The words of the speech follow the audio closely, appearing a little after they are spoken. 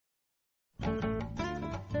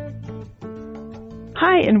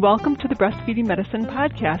Hi, and welcome to the Breastfeeding Medicine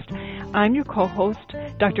Podcast. I'm your co-host,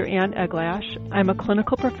 Dr. Ann Eglash. I'm a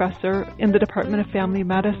clinical professor in the Department of Family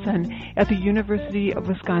Medicine at the University of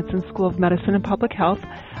Wisconsin School of Medicine and Public Health.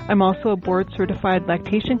 I'm also a board-certified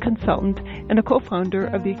lactation consultant and a co-founder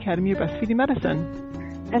of the Academy of Breastfeeding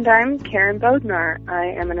Medicine. And I'm Karen Bodnar.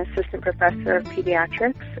 I am an assistant professor of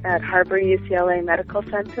pediatrics at Harbor-UCLA Medical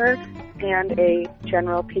Center and a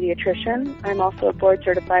general pediatrician. I'm also a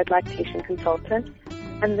board-certified lactation consultant.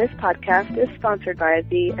 And this podcast is sponsored by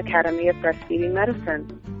the Academy of Breastfeeding Medicine.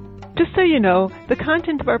 Just so you know, the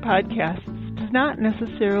content of our podcasts does not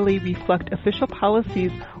necessarily reflect official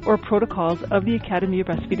policies or protocols of the Academy of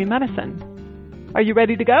Breastfeeding Medicine. Are you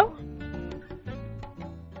ready to go?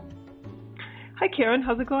 Hi, Karen.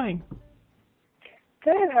 How's it going?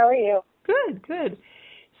 Good. How are you? Good.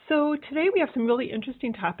 So today we have some really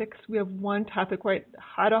interesting topics. We have one topic right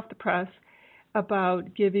hot off the press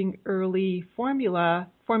about giving early formula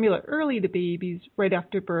early to babies right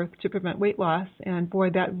after birth to prevent weight loss. And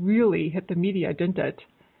boy, that really hit the media, didn't it?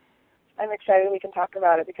 I'm excited we can talk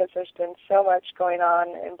about it because there's been so much going on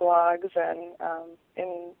in blogs and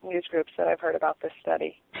in news groups that I've heard about this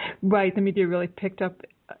study. Right. The media really picked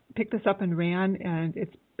this up and ran, and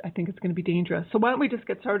I think it's going to be dangerous. So why don't we just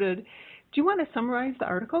get started? Do you want to summarize the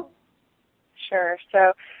article? Sure.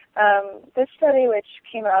 So this study, which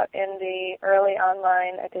came out in the early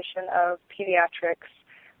online edition of Pediatrics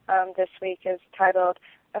this week, is titled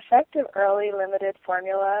Effective Early Limited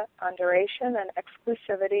Formula on Duration and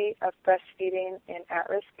Exclusivity of Breastfeeding in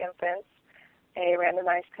At-Risk Infants, a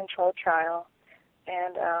Randomized Controlled Trial.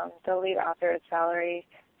 And the lead author is Valerie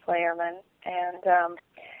Flayerman. And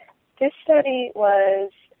this study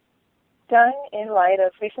was done in light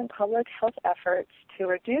of recent public health efforts to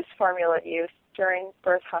reduce formula use during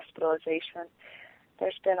birth hospitalization.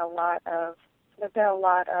 There's been a lot of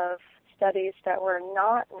studies that were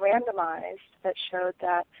not randomized that showed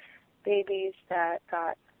that babies that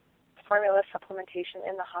got formula supplementation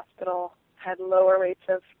in the hospital had lower rates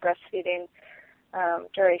of breastfeeding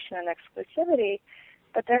duration and exclusivity,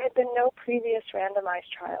 but there had been no previous randomized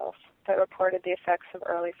trials that reported the effects of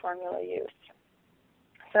early formula use.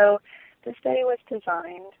 So the study was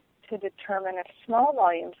designed to determine if small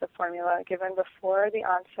volumes of formula given before the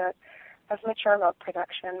onset of mature milk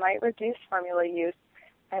production might reduce formula use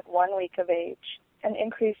at 1 week of age and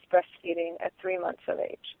increase breastfeeding at 3 months of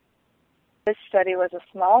age. This study was a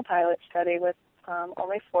small pilot study with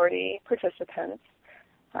only 40 participants,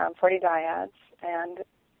 40 dyads, and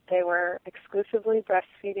they were exclusively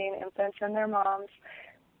breastfeeding infants and their moms.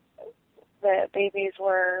 The babies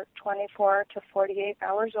were 24 to 48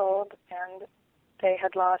 hours old, and they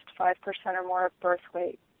had lost 5% or more of birth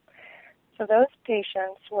weight. So those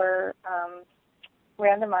patients were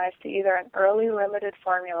randomized to either an early limited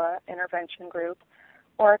formula intervention group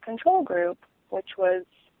or a control group, which was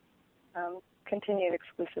continued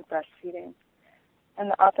exclusive breastfeeding. And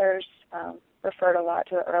the authors referred a lot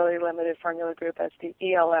to the early limited formula group as the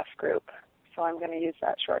ELF group, so I'm going to use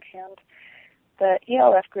that shorthand. The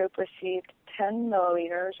ELF group received 10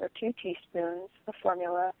 milliliters or 2 teaspoons of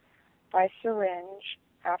formula by syringe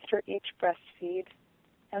after each breastfeed,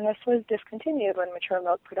 and this was discontinued when mature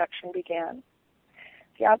milk production began.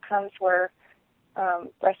 The outcomes were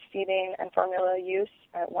breastfeeding and formula use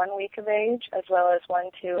at 1 week of age, as well as 1,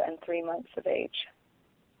 2, and 3 months of age.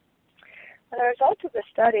 And the results of the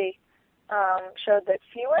study showed that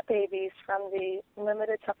fewer babies from the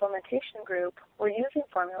limited supplementation group were using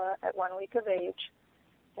formula at 1 week of age.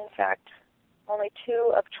 In fact, only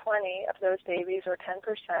 2 of 20 of those babies, or 10%,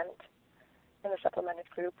 in the supplemented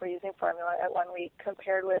group were using formula at 1 week,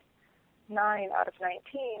 compared with 9 out of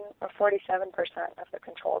 19, or 47% of the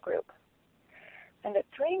control group. And at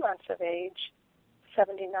 3 months of age,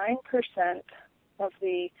 79% of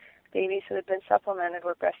the babies who had been supplemented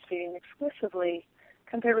were breastfeeding exclusively,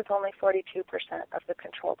 compared with only 42% of the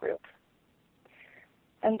control group.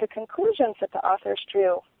 And the conclusions that the authors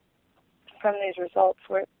drew from these results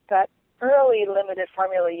were that early limited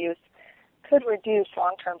formula use could reduce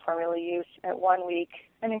long-term formula use at 1 week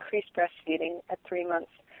and increase breastfeeding at 3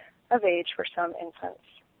 months of age for some infants.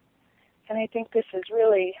 And I think this has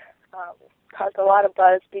really caused a lot of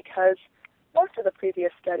buzz because most of the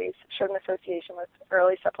previous studies showed an association with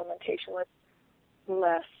early supplementation with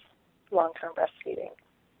less long-term breastfeeding.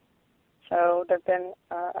 So there have been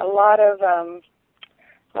a lot of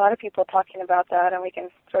people talking about that, and we can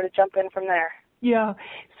sort of jump in from there. Yeah.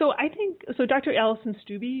 So Dr. Allison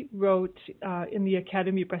Stube wrote in the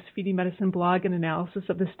Academy of Breastfeeding Medicine blog an analysis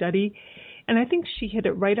of the study, and I think she hit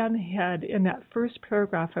it right on the head in that first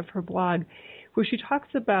paragraph of her blog where she talks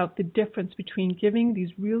about the difference between giving these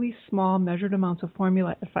really small measured amounts of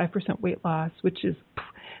formula at 5% weight loss, which is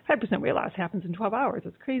 5% weight loss happens in 12 hours.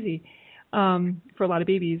 It's crazy for a lot of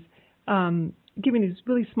babies. Giving these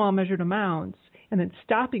really small measured amounts and then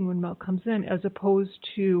stopping when milk comes in, as opposed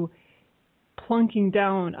to plunking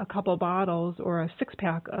down a couple bottles or a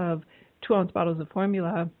 6-pack of 2-ounce bottles of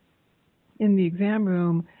formula in the exam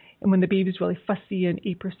room, and when the baby's really fussy and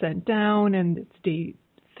 8% down, and it's day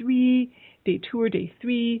 2 or day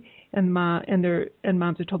 3, and moms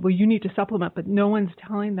are told, well, you need to supplement, but no one's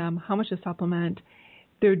telling them how much to supplement.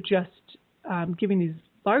 They're just giving these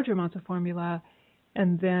larger amounts of formula,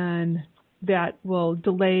 and then that will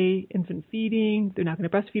delay infant feeding. They're not going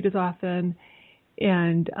to breastfeed as often,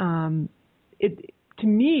 and to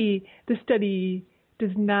me, the study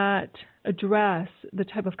does not address the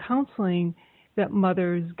type of counseling that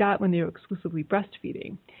mothers got when they were exclusively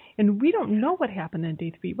breastfeeding. And we don't know what happened on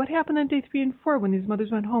day 3. What happened on day 3 and 4 when these mothers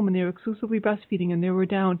went home and they were exclusively breastfeeding and they were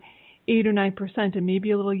down 8 or 9% and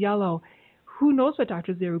maybe a little yellow? Who knows what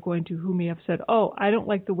doctors they were going to who may have said, oh, I don't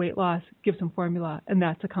like the weight loss, give some formula, and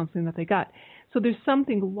that's the counseling that they got. So there's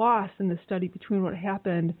something lost in the study between what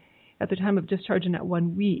happened at the time of discharge and at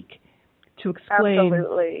 1 week to explain.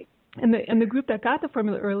 Absolutely. And the group that got the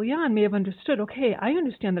formula early on may have understood, okay, I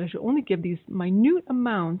understand that I should only give these minute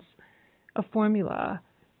amounts of formula,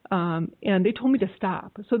 and they told me to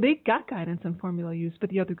stop. So they got guidance on formula use, but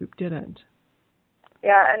the other group didn't.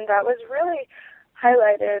 Yeah, and that was really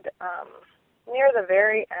highlighted near the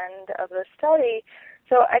very end of the study.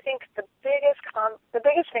 So I think the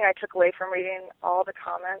biggest thing I took away from reading all the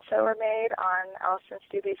comments that were made on Alison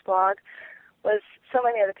Stuby's blog was so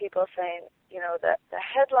many of the people saying, that the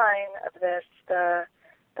headline of this, the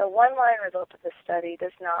one-line result of the study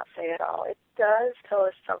does not say it all. It does tell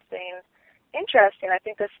us something interesting. I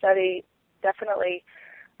think this study definitely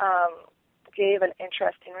gave an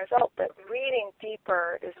interesting result, but reading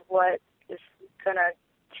deeper is what is going to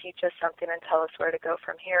teach us something and tell us where to go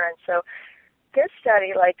from here. And so this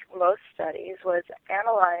study, like most studies, was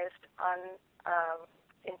analyzed on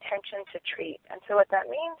intention to treat. And so what that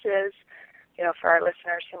means is, for our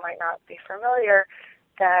listeners who might not be familiar,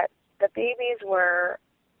 that the babies were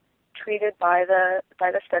treated by the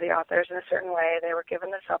study authors in a certain way. They were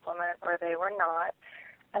given the supplement or they were not.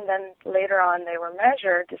 And then later on they were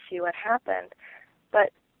measured to see what happened.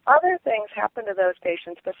 But other things happened to those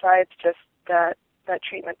patients besides just that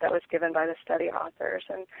treatment that was given by the study authors.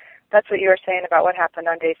 And that's what you were saying about what happened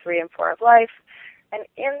on day 3 and 4 of life. And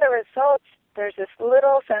in the results, there's this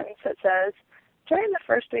little sentence that says, during the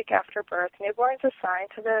first week after birth, newborns assigned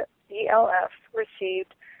to the ELF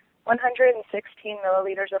received 116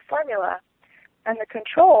 milliliters of formula, and the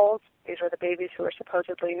controls, these were the babies who were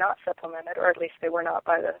supposedly not supplemented, or at least they were not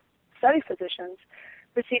by the study physicians,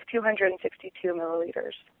 received 262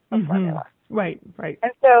 milliliters of formula. Right.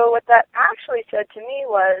 And so what that actually said to me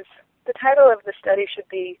was the title of the study should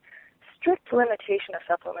be Strict Limitation of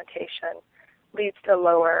Supplementation Leads to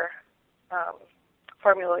Lower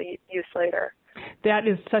Formula Use Later. That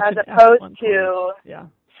is such as an opposed to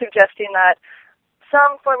suggesting that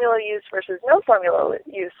some formula use versus no formula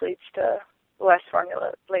use leads to less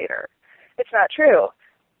formula later. It's not true.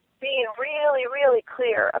 Being really, really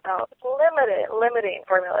clear about limiting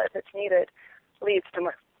formula if it's needed leads to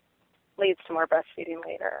more breastfeeding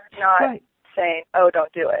later. Not saying, oh,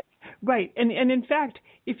 don't do it. Right. And in fact,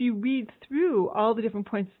 if you read through all the different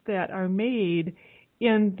points that are made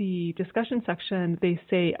in the discussion section, they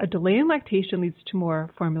say a delay in lactation leads to more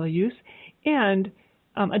formula use, and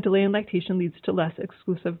a delay in lactation leads to less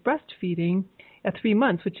exclusive breastfeeding at 3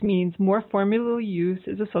 months, which means more formula use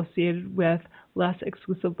is associated with less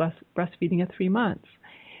exclusive breastfeeding at 3 months.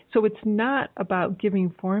 So it's not about giving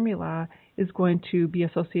formula is going to be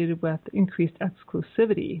associated with increased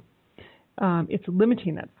exclusivity. It's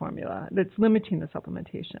limiting that formula, that's limiting the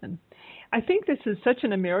supplementation. I think this is such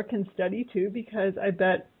an American study, too, because I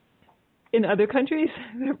bet in other countries,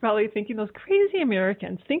 they're probably thinking, those crazy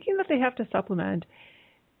Americans, thinking that they have to supplement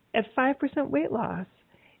at 5% weight loss.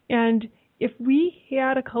 And if we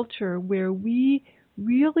had a culture where we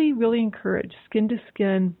really, really encourage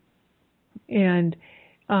skin-to-skin and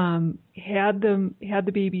had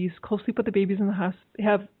the babies co-sleep with the babies in the hospital,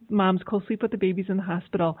 have moms co-sleep with the babies in the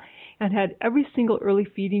hospital, and had every single early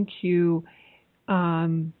feeding cue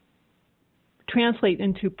translate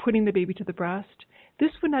into putting the baby to the breast,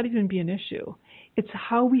 this would not even be an issue. It's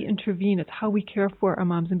how we intervene, it's how we care for our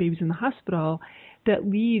moms and babies in the hospital that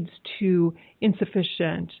leads to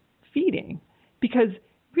insufficient feeding. Because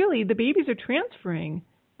really, the babies are transferring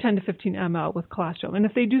 10 to 15 ml with colostrum. And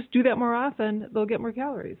if they just do that more often, they'll get more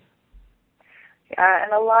calories.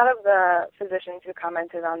 And a lot of the physicians who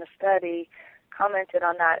commented on the study commented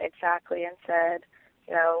on that exactly and said,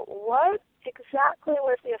 what exactly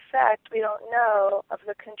was the effect, we don't know, of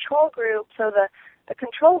the control group. So the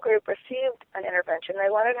control group received an intervention. They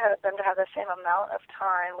wanted them to have the same amount of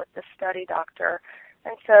time with the study doctor.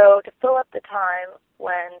 And so to fill up the time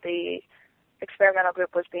when the experimental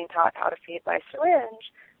group was being taught how to feed by syringe,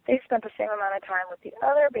 they spent the same amount of time with the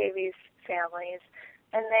other babies' families,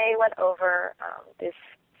 and they went over this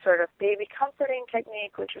sort of baby comforting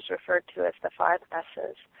technique, which was referred to as the 5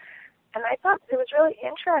 S's. And I thought it was really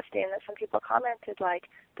interesting that some people commented,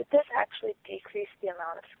 did this actually decrease the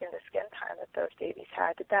amount of skin-to-skin time that those babies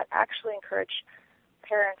had? Did that actually encourage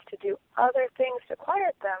parents to do other things to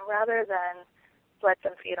quiet them rather than let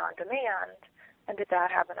them feed on demand? And did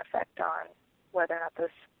that have an effect on whether or not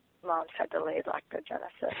those moms had delayed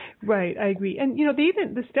lactogenesis? Right, I agree. And,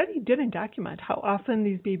 the study didn't document how often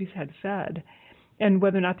these babies had fed and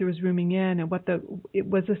whether or not there was rooming in and was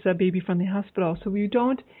this a baby-friendly hospital. So we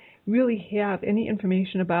don't really have any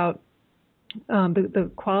information about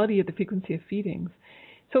the quality of the frequency of feedings.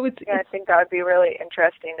 So I think that would be really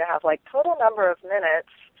interesting to have total number of minutes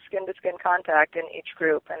skin-to-skin contact in each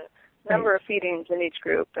group and number of feedings in each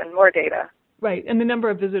group and more data. Right, and the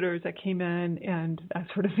number of visitors that came in and that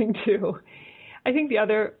sort of thing too. I think the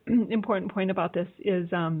other important point about this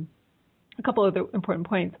is a couple of other important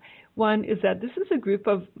points. One is that this is a group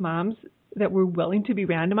of moms that were willing to be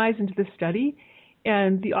randomized into this study,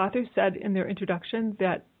 and the authors said in their introduction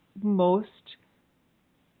that most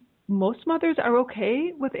mothers are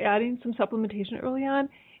okay with adding some supplementation early on.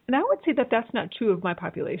 And I would say that that's not true of my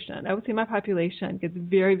population. I would say my population gets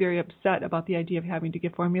very, very upset about the idea of having to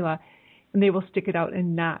give formula, and they will stick it out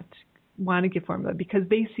and not want to give formula because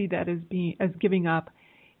they see that as giving up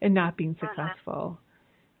and not being successful.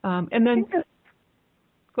 And then,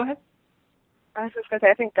 go ahead. I was just going to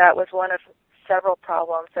say, I think that was one of several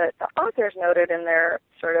problems that the authors noted in their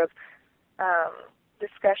sort of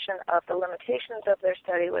discussion of the limitations of their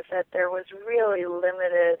study was that there was really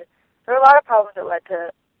limited, there were a lot of problems that led to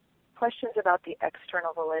questions about the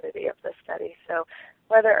external validity of the study. So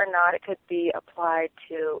whether or not it could be applied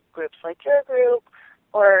to groups like your group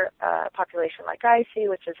or a population like IC,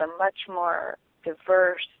 which is a much more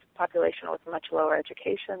diverse population with much lower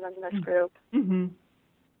education than this group. Mm-hmm.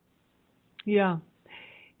 Yeah.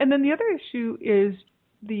 And then the other issue is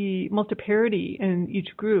the multiparity in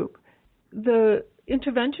each group. The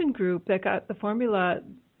intervention group that got the formula,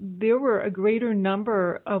 there were a greater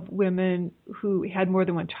number of women who had more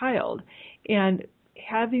than one child. And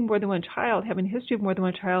having more than one child, having a history of more than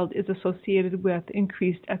one child, is associated with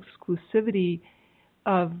increased exclusivity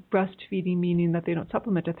of breastfeeding, meaning that they don't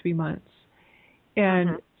supplement at 3 months.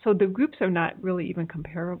 And so the groups are not really even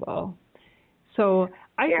comparable. So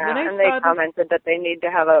they commented that they need to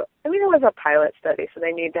have it was a pilot study, so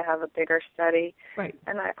they need to have a bigger study. Right.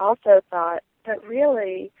 And I also thought that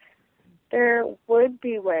really there would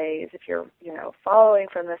be ways, if you're, following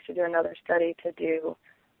from this to do another study, to do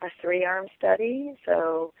a 3-arm study.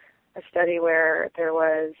 So a study where there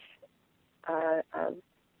was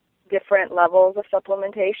different levels of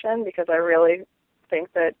supplementation, because I really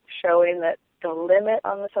think that showing that the limit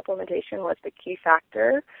on the supplementation was the key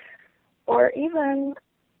factor, or even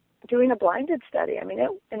doing a blinded study. I mean,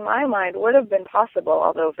 it, in my mind, would have been possible,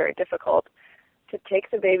 although very difficult, to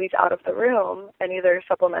take the babies out of the room and either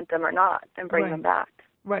supplement them or not and bring them back.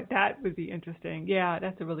 Right, that would be interesting. Yeah,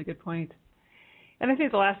 that's a really good point. And I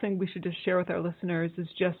think the last thing we should just share with our listeners is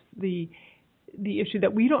just the issue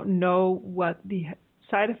that we don't know what the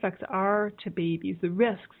side effects are to babies, the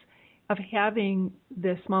risks of having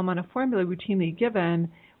this small amount of formula routinely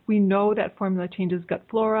given. We know that formula changes gut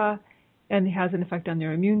flora and has an effect on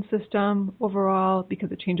their immune system overall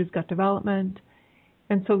because it changes gut development.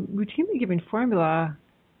 And so routinely giving formula,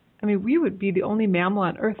 I mean, we would be the only mammal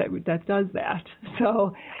on Earth that does that.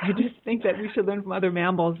 So I just think that we should learn from other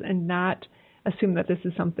mammals and not assume that this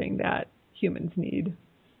is something that humans need.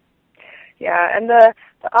 Yeah, and the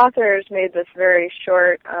authors made this very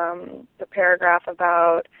short, the paragraph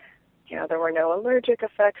about, there were no allergic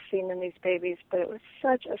effects seen in these babies, but it was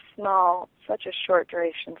such a short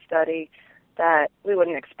duration study that we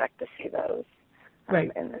wouldn't expect to see those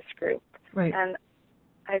in this group. Right. And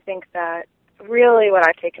I think that really what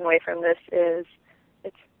I've taken away from this is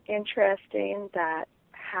it's interesting that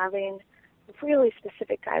having really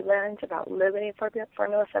specific guidelines about limiting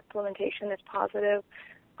formula supplementation is positive,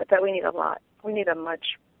 but that we need a lot. We need a much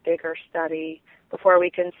bigger study before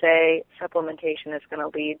we can say supplementation is going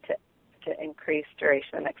to lead to increased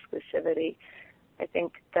duration and exclusivity. I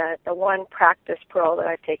think that the one practice pearl that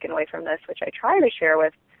I've taken away from this, which I try to share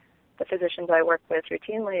with the physicians I work with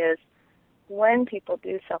routinely is when people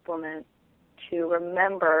do supplement, to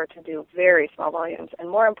remember to do very small volumes, and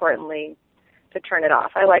more importantly, to turn it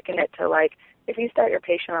off. I liken it to like if you start your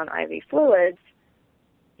patient on IV fluids,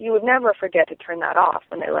 you would never forget to turn that off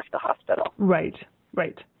when they left the hospital. Right.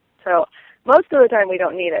 So most of the time we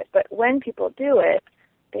don't need it, but when people do it,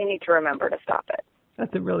 they need to remember to stop it.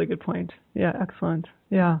 That's a really good point. Yeah, excellent.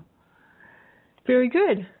 Yeah. Very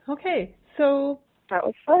good. Okay, so that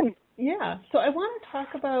was fun. Yeah, so I want to talk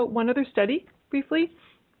about one other study briefly.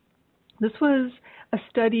 This was a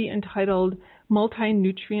study entitled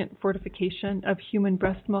Multi-Nutrient Fortification of Human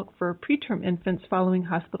Breast Milk for Preterm Infants Following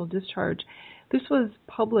Hospital Discharge. This was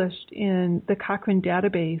published in the Cochrane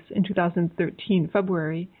database in 2013,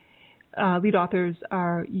 February. Lead authors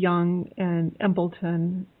are Young and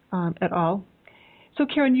Embleton et al. So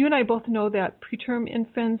Karen, you and I both know that preterm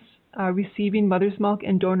infants receiving mother's milk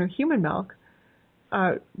and donor human milk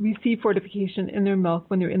receive fortification in their milk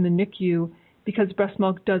when they're in the NICU because breast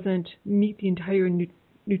milk doesn't meet the entire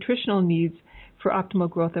nutritional needs for optimal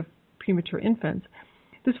growth of premature infants.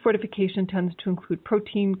 This fortification tends to include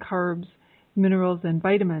protein, carbs, minerals, and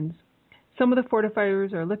vitamins. Some of the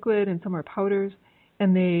fortifiers are liquid and some are powders,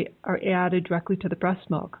 and they are added directly to the breast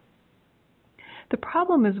milk. The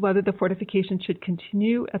problem is whether the fortification should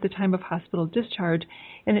continue at the time of hospital discharge,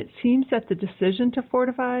 and it seems that the decision to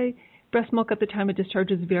fortify breast milk at the time of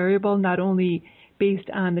discharge is variable, not only based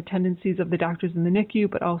on the tendencies of the doctors in the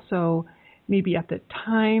NICU, but also maybe at the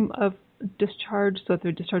time of discharge. So if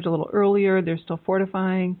they're discharged a little earlier, they're still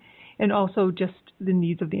fortifying, and also just the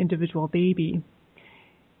needs of the individual baby.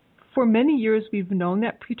 For many years, we've known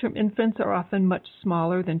that preterm infants are often much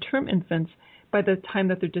smaller than term infants by the time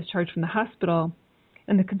that they're discharged from the hospital.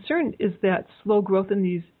 And the concern is that slow growth in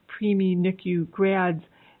these preemie NICU grads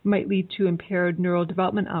might lead to impaired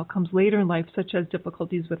neurodevelopment outcomes later in life, such as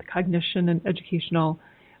difficulties with cognition and educational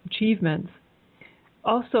achievements.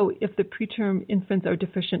 Also, if the preterm infants are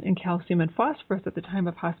deficient in calcium and phosphorus at the time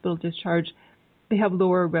of hospital discharge, they have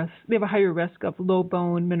a higher risk of low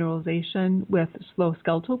bone mineralization with slow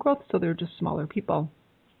skeletal growth, so they're just smaller people.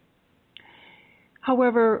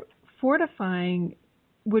 However, fortifying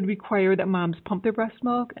would require that moms pump their breast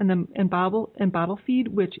milk and bottle feed,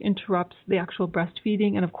 which interrupts the actual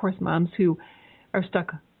breastfeeding. And of course, moms who are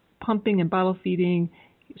stuck pumping and bottle feeding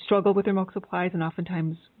struggle with their milk supplies and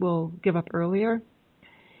oftentimes will give up earlier.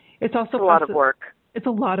 It's also a lot of work. It's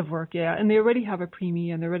a lot of work, yeah. And they already have a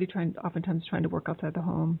preemie, and they're already oftentimes trying to work outside the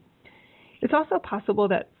home. It's also possible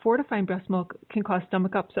that fortifying breast milk can cause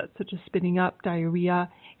stomach upset, such as spitting up, diarrhea,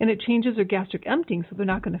 and it changes their gastric emptying, so they're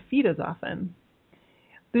not going to feed as often.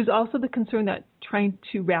 There's also the concern that trying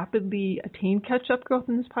to rapidly attain catch-up growth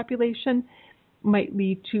in this population might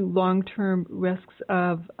lead to long-term risks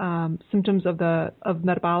of symptoms of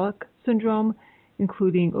metabolic syndrome,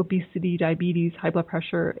 including obesity, diabetes, high blood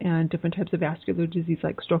pressure, and different types of vascular disease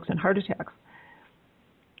like strokes and heart attacks.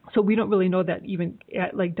 So we don't really know that even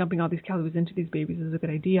dumping all these calories into these babies is a good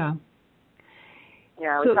idea.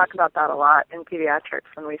 Yeah, we talk about that a lot in pediatrics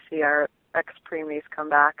when we see our ex-preemies come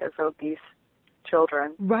back as obese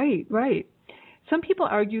children. Right. Some people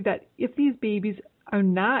argue that if these babies are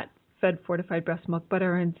not fed fortified breast milk but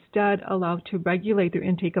are instead allowed to regulate their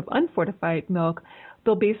intake of unfortified milk,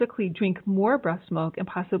 they'll basically drink more breast milk and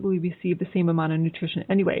possibly receive the same amount of nutrition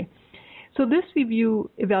anyway. So this review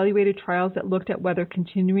evaluated trials that looked at whether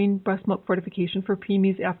continuing breast milk fortification for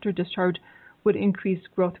preemies after discharge would increase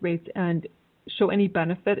growth rates and show any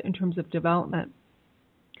benefit in terms of development.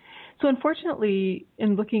 So unfortunately,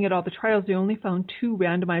 in looking at all the trials, they only found 2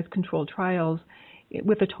 randomized controlled trials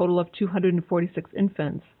with a total of 246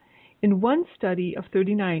 infants. In one study of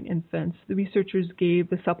 39 infants, the researchers gave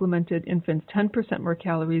the supplemented infants 10% more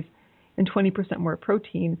calories and 20% more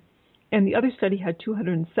protein. And the other study had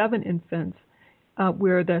 207 infants,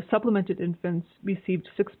 where the supplemented infants received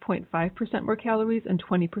 6.5% more calories and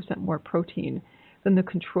 20% more protein than the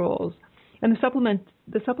controls. And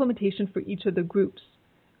the supplementation for each of the groups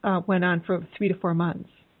went on for 3 to 4 months.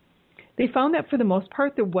 They found that for the most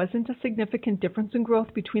part, there wasn't a significant difference in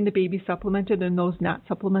growth between the babies supplemented and those not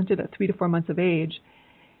supplemented at 3 to 4 months of age.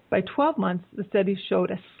 By 12 months, the studies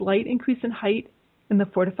showed a slight increase in height in the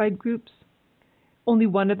fortified groups. Only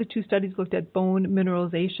one of the 2 studies looked at bone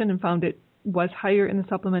mineralization and found it was higher in the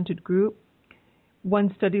supplemented group.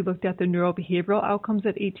 One study looked at the neurobehavioral outcomes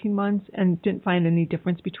at 18 months and didn't find any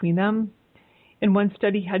difference between them. And one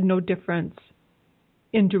study had no difference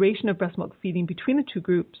in duration of breast milk feeding between the 2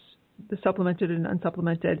 groups, the supplemented and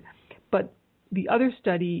unsupplemented, but the other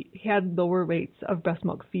study had lower rates of breast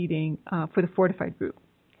milk feeding for the fortified group.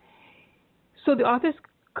 So the authors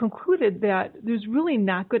concluded that there's really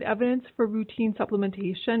not good evidence for routine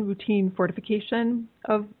supplementation, routine fortification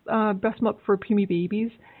of breast milk for preemie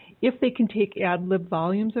babies if they can take ad lib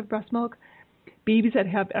volumes of breast milk. Babies that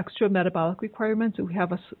have extra metabolic requirements who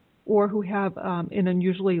have an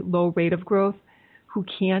unusually low rate of growth, who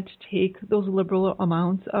can't take those liberal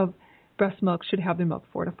amounts of breast milk, should have their milk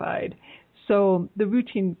fortified. So the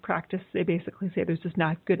routine practice, they basically say there's just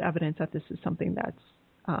not good evidence that this is something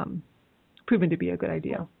that's proven to be a good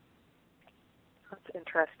idea. That's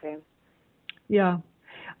interesting. Yeah,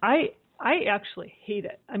 I actually hate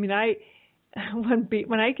it. I mean,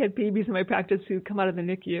 when I get babies in my practice who come out of the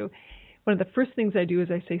NICU, one of the first things I do is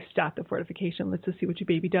I say, stop the fortification. Let's just see what your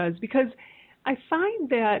baby does. Because I find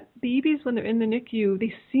that babies, when they're in the NICU,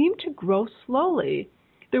 they seem to grow slowly.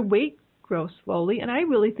 Their weight grows slowly. And I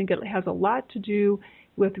really think it has a lot to do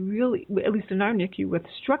with really, at least in our NICU, with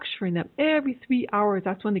structuring them every 3 hours.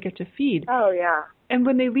 That's when they get to feed. Oh, yeah. And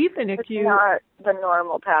when they leave the NICU... It's not the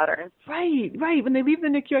normal pattern. Right. When they leave the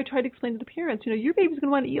NICU, I try to explain to the parents, your baby's going to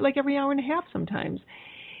want to eat like every hour and a half sometimes.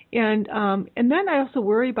 And then I also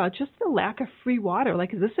worry about just the lack of free water.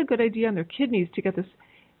 Like, is this a good idea on their kidneys to get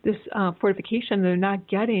this fortification? They're not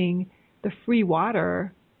getting the free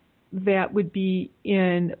water that would be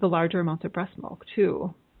in the larger amounts of breast milk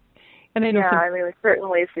too. And I know we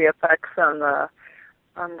certainly see effects on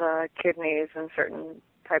the kidneys and certain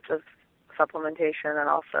types of supplementation, and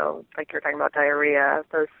also, like you're talking about, diarrhea,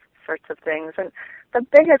 those sorts of things. And the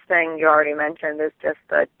biggest thing you already mentioned is just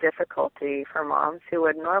the difficulty for moms who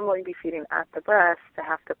would normally be feeding at the breast to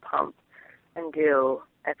have to pump and do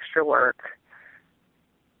extra work.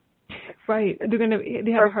 Right.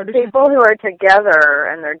 They have a harder time. People who are together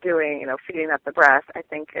and they're doing, feeding at the breast, I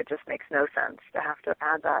think it just makes no sense to have to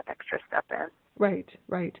add that extra step in. Right.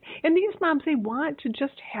 And these moms, they want to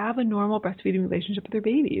just have a normal breastfeeding relationship with their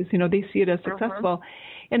babies. They see it as successful.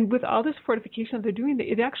 And with all this fortification that they're doing,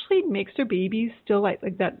 it actually makes their babies still like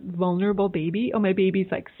that vulnerable baby. Oh, my baby's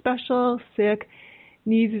like special, sick,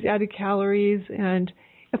 needs these added calories. And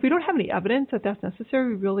if we don't have any evidence that that's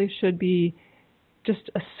necessary, we really should be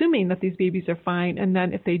just assuming that these babies are fine. And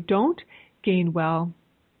then if they don't gain well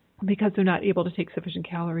because they're not able to take sufficient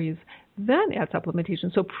calories, then add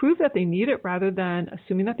supplementation. So prove that they need it rather than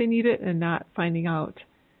assuming that they need it and not finding out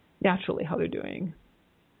naturally how they're doing.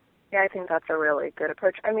 Yeah, I think that's a really good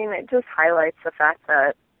approach. I mean, it just highlights the fact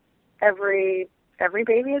that every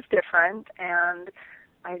baby is different, and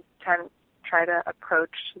I try to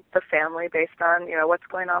approach the family based on, what's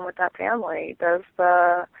going on with that family. Does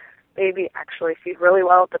the baby actually feed really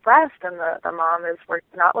well at the breast, and the mom is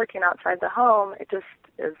not working outside the home? It just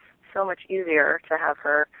is so much easier to have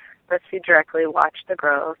her breastfeed directly, watch the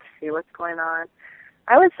growth, see what's going on.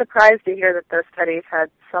 I was surprised to hear that those studies had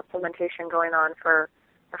supplementation going on for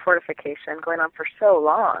fortification going on for so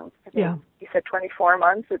long. I think you said 24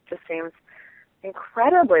 months. It just seems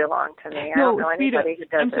incredibly long to me. I don't know anybody who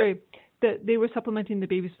does it. I'm sorry. They were supplementing the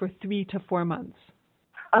babies for 3 to 4 months.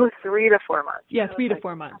 Oh, 3 to 4 months. Yeah, 3 to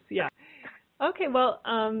 4 months. Yeah. Okay. Well,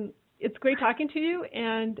 it's great talking to you,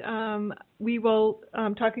 and we will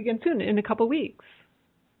talk again soon in a couple weeks.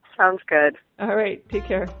 Sounds good. All right. Take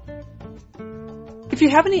care. If you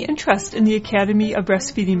have any interest in the Academy of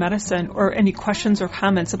Breastfeeding Medicine or any questions or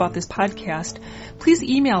comments about this podcast, please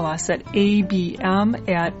email us at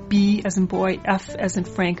abm@b as in boy, f as in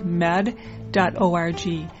Frank, med.org.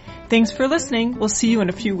 Thanks for listening. We'll see you in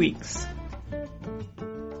a few weeks.